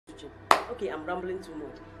Okay, I'm rambling too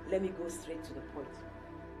much. Let me go straight to the point.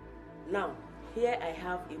 Now, here I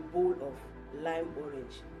have a bowl of lime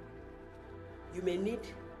orange. You may need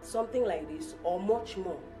something like this or much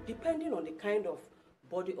more, depending on the kind of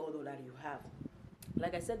body odor that you have.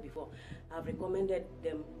 Like I said before, I've recommended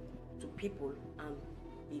them to people and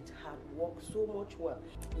it had worked so much well.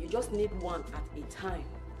 You just need one at a time.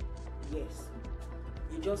 Yes,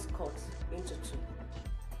 you just cut into two.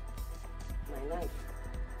 My knife,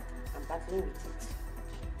 I'm battling with it.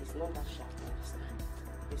 It's not that sharp, you understand?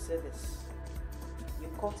 You say this, you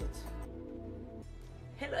cut it.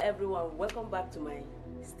 Hello everyone, welcome back to my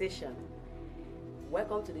station.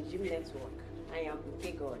 Welcome to the Gym Network. I am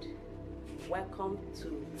nkegodjimmy. Welcome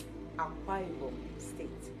to Akwa Ibom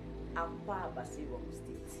State. Akwa Ibom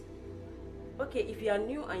State. Okay, if you are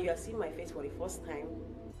new and you are seeing my face for the first time,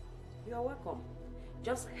 you are welcome.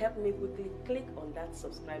 Just help me quickly click on that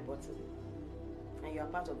subscribe button and you are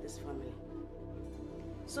part of this family.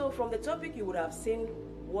 So from the topic you would have seen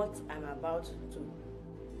what I'm about to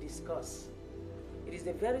discuss. It is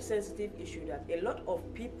a very sensitive issue that a lot of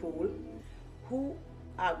people who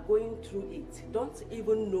are going through it don't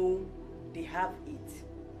even know they have it.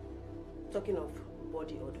 Talking of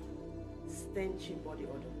body odor, stenchy body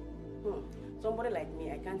odor. Somebody like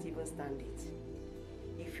me, I can't even stand it.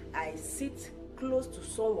 If I sit close to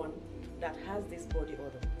someone that has this body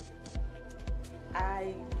odor,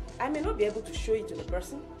 I may not be able to show it to the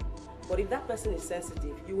person, but if that person is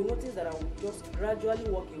sensitive, you will notice that I will just gradually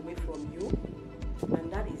walk away from you,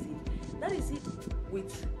 and that is it. That is it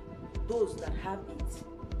with those that have it.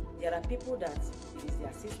 There are people that it is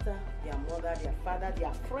their sister, their mother, their father,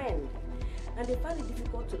 their friend, and they find it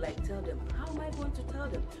difficult to tell them. How am I going to tell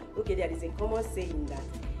them? Okay, there is a common saying that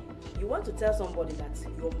you want to tell somebody that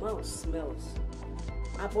your mouth smells,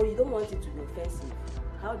 but you don't want it to be offensive.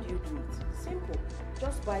 How do you do it? Simple.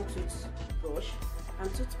 Just buy toothbrush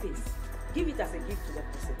and toothpaste. Give it as a gift to the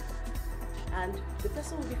person, and the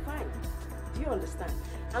person will be fine. Do you understand?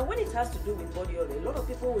 And when it has to do with body odor, a lot of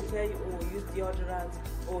people will tell you, oh, use deodorant,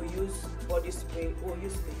 or use body spray, or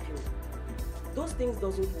use perfume. Those things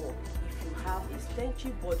doesn't work if you have a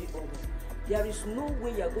stenchy body odor. There is no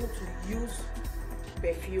way you're going to use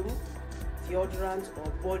perfume, deodorant,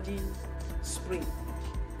 or body spray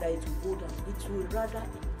that it will go down. It will rather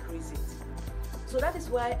increase it. So that is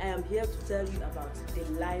why I am here to tell you about the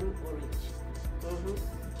lime orange.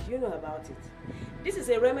 Do you know about it? This is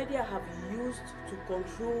a remedy I have used to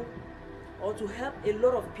control or to help a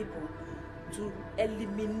lot of people to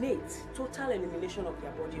eliminate, total elimination of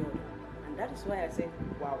their body odor. And that is why I said,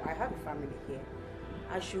 wow, I have a family here.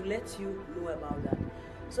 I should let you know about that,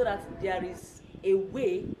 so that there is a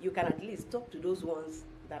way you can at least talk to those ones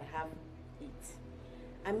that have it.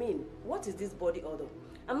 I mean, what is this body odor?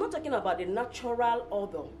 I'm not talking about the natural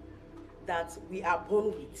odor that we are born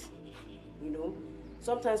with. You know,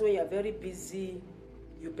 sometimes when you're very busy,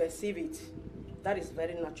 you perceive it. That is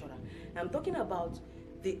very natural. I'm talking about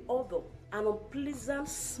the odor, an unpleasant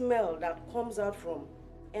smell that comes out from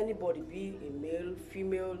anybody, be a male,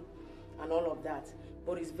 female, and all of that.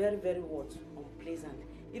 But it's very, very what? Unpleasant.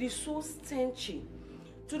 It is so stenchy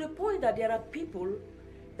to the point that there are people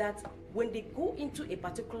that when they go into a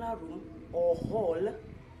particular room or hall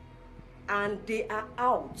and they are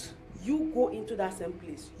out, you go into that same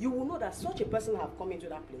place, you will know that such a person have come into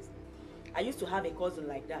that place. I used to have a cousin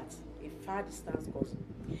like that, a far distance cousin.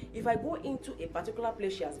 If I go into a particular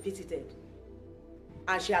place she has visited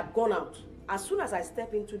and she had gone out, as soon as I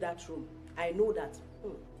step into that room, I know that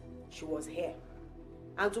she was here.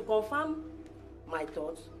 And to confirm my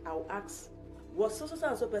thoughts, I'll ask, was so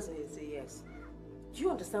and so person? He'll say yes. Do you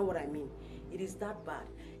understand what I mean? It is that bad.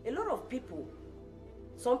 A lot of people,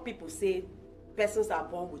 some people say persons are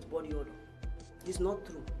born with body odor. It's not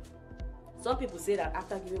true. Some people say that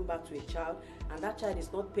after giving birth to a child and that child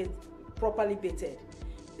is not properly bathed,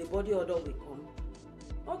 the body odor will come.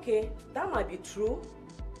 Okay, that might be true.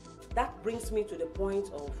 That brings me to the point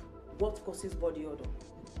of what causes body odor.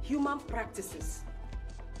 Human practices.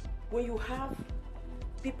 When you have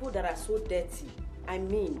people that are so dirty, I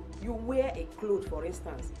mean, you wear a cloth, for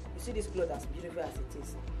instance. You see this cloth, as beautiful as it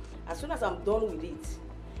is. As soon as I'm done with it,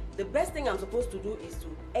 the best thing I'm supposed to do is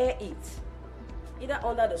to air it, either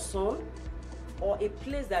under the sun or a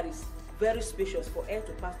place that is very spacious for air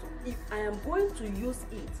to pass through. If I am going to use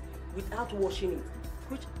it without washing it,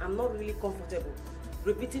 which I'm not really comfortable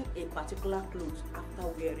repeating a particular cloth after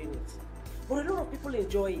wearing it. But a lot of people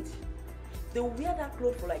enjoy it. They will wear that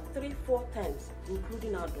cloth for like 3-4 times,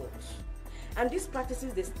 including adults. And these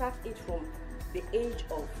practices, they start it from the age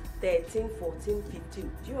of 13, 14,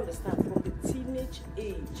 15. Do you understand? From the teenage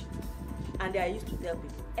age. And I used to tell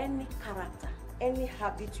people, any character, any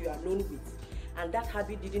habit you are known with, and that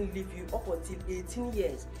habit didn't leave you up until 18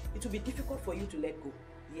 years, it will be difficult for you to let go.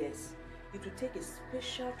 Yes, it will take a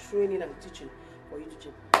special training and teaching for you to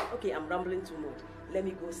change. Okay, I'm rambling too much. Let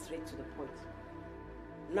me go straight to the point.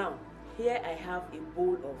 Now, here I have a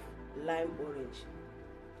bowl of lime orange.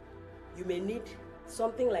 You may need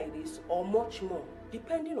something like this or much more,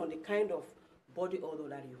 depending on the kind of body odor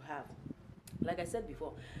that you have. Like I said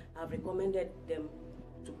before, I've recommended them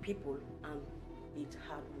to people and it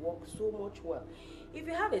had worked so much well. If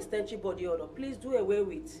you have a stenchy body odor, please do away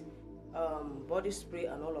with body spray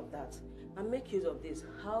and all of that and make use of this.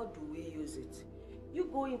 How do we use it? You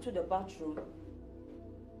go into the bathroom.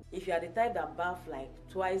 If you are the type that bath like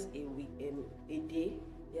twice a week, a day,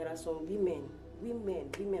 there are some women,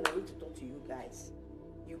 I need to talk to you guys.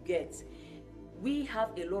 You get, we have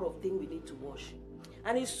a lot of things we need to wash.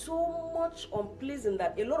 And it's so much unpleasant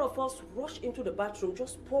that a lot of us rush into the bathroom,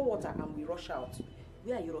 just pour water and we rush out.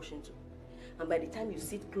 Where are you rushing to? And by the time you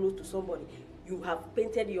sit close to somebody, you have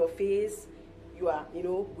painted your face, you are,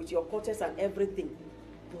 with your curtains and everything,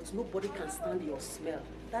 but nobody can stand your smell.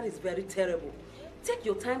 That is very terrible. Take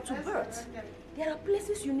your time to birth. There are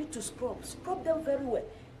places you need to scrub. Scrub them very well.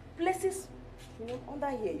 Places, under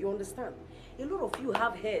here, you understand? A lot of you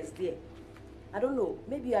have hairs there. I don't know,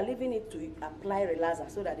 maybe you are leaving it to apply relaxer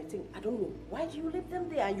so that they think, I don't know, why do you leave them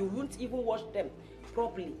there and you won't even wash them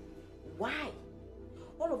properly? Why?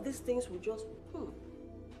 All of these things will just,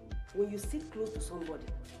 when you sit close to somebody,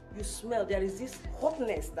 you smell, there is this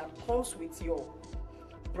hotness that comes with your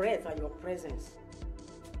breath and your presence.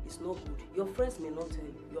 It's not good. Your friends may not tell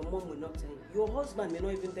you, your mom will not tell you, your husband may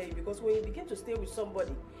not even tell you, because when you begin to stay with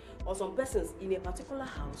somebody or some persons in a particular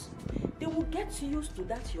house, they will get used to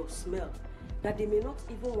that your smell, that they may not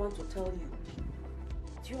even want to tell you.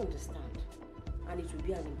 Do you understand? And it will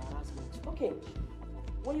be an embarrassment. Okay,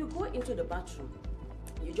 when you go into the bathroom,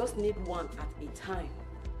 you just need one at a time.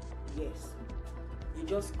 Yes, you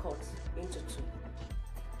just cut into two.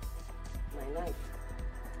 My knife,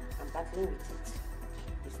 I'm battling with it.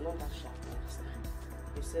 It's not that sharp, you understand?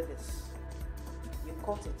 You say this, you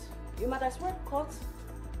cut it. You might as well cut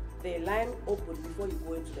the line open before you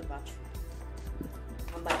go into the bathroom.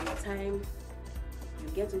 And by the time you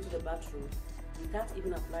get into the bathroom, without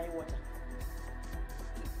even applying water,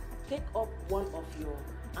 take up one of your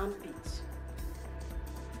armpits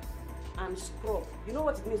and scrub. You know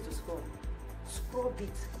what it means to scrub? Scrub it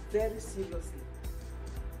very seriously.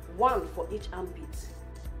 One for each armpit.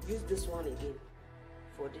 Use this one again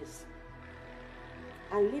for this.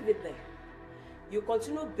 And leave it there. You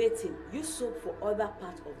continue bathing. Use soap for other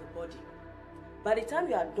parts of the body. By the time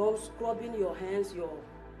you are done scrubbing your hands, your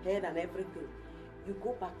head and everything, you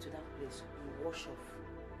go back to that place, you wash off.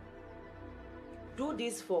 Do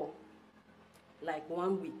this for like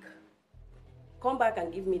 1 week. Come back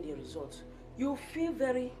and give me the results. You feel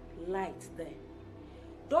very light there.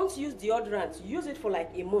 Don't use deodorant, use it for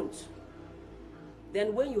like a month.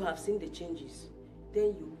 Then when you have seen the changes,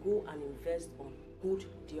 then you go and invest on good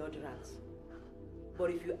deodorants.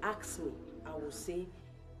 But if you ask me, I will say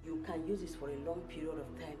you can use this for a long period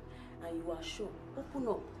of time and you are sure, open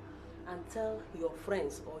up and tell your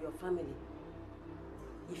friends or your family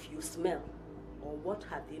if you smell or what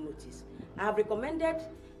have they noticed. I have recommended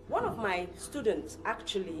one of my students,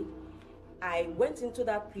 actually, I went into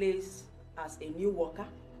that place as a new worker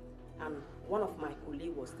and one of my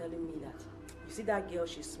colleagues was telling me that, you see that girl,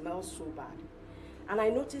 she smells so bad. And I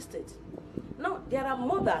noticed it. Now, there are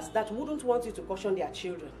mothers that wouldn't want you to caution their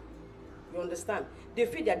children. You understand? They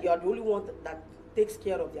feel that you are the only one that takes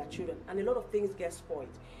care of their children and a lot of things get spoiled.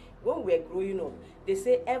 When we're growing up, they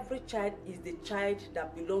say every child is the child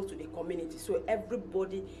that belongs to the community. So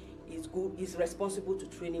everybody is responsible to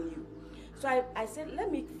training you. So I said,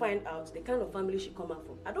 let me find out the kind of family she come out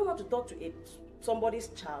from. I don't want to talk to somebody's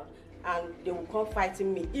child and they will come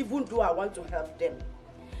fighting me, even though I want to help them.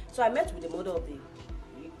 So I met with the mother of the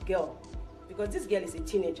girl, because this girl is a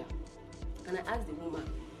teenager. And I asked the woman,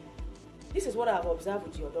 this is what I have observed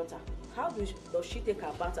with your daughter. How does she take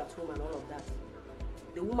her bath at home and all of that?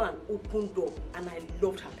 The woman opened door and I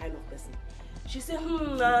loved her kind of person. She said,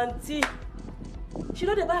 auntie, she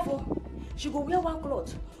know the bathroom. She go wear one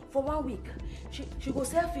cloth for 1 week. She go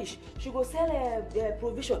sell fish. She go sell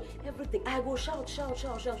provision, everything. I go shout. She, I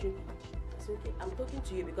said, okay, I'm talking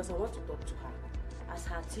to you because I want to talk to her. As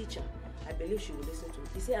her teacher, I believe she will listen to me.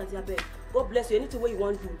 He said, auntie, I beg, God bless you. Anything what you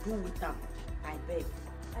want to do with them, I beg.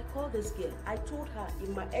 I called this girl. I told her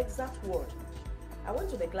in my exact word. I went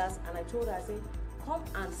to the class and I told her, I said, come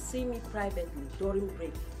and see me privately during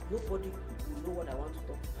break. Nobody will know what I want to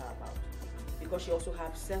talk to her about. Because she also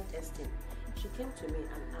has self-esteem. She came to me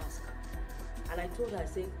and asked, and I told her, I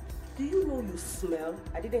said, do you know you smell?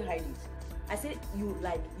 I didn't hide it. I said, you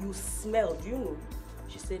smell, do you know?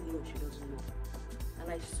 She said, no, she doesn't know.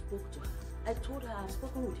 And I spoke to her. I told her, I've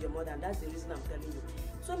spoken with your mother, and that's the reason I'm telling you.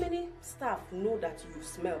 So many staff know that you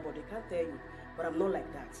smell, but they can't tell you. But I'm not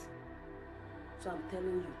like that. So I'm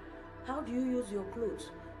telling you, how do you use your clothes?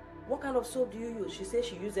 What kind of soap do you use? She says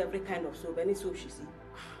she uses every kind of soap, any soap she sees.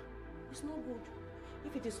 It's not good.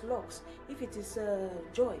 If it is Lux, if it is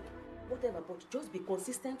Joy, whatever, but just be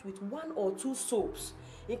consistent with 1 or 2 soaps.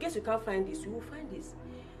 In case you can't find this, you will find this.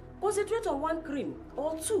 Concentrate on 1 cream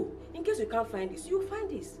or 2. In case you can't find this, you will find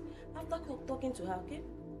this. After talking to her, okay?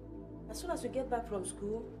 As soon as you get back from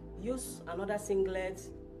school, use another singlet,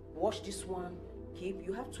 wash this one, keep.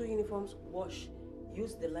 You have 2 uniforms, wash.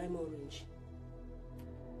 Use the lime orange.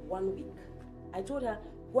 1 week. I told her,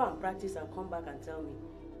 go and practice and come back and tell me.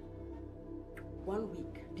 1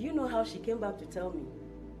 week. Do you know how she came back to tell me?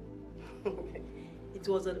 It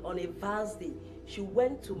was on a Val's Day. She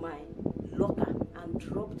went to my locker and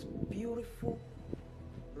dropped beautiful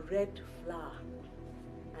red flower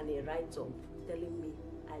and a write-up telling me,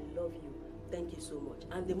 I love you, thank you so much.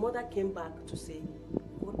 And the mother came back to say,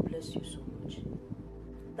 God bless you so much.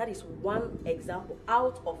 That is one example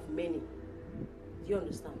out of many. Do you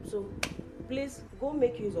understand? So please go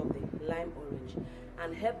make use of the lime orange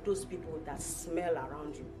and help those people that smell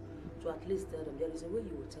around you to at least tell them. There is a way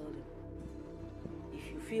you will tell them. If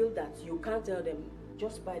you feel that you can't tell them,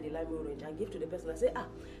 just buy the lime orange and give to the person and say,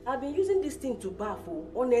 I've been using this thing to bath,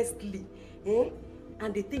 honestly,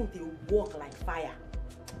 and they think they work like fire.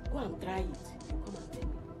 Go and try it. You come and tell me.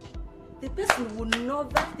 The person will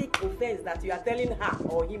never take offense that you are telling her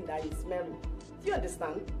or him that he's smelling. Do you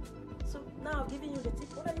understand? So now I'm giving you the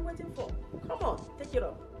tip. What are you waiting for? Come on, take it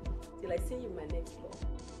up till I see you in my next vlog.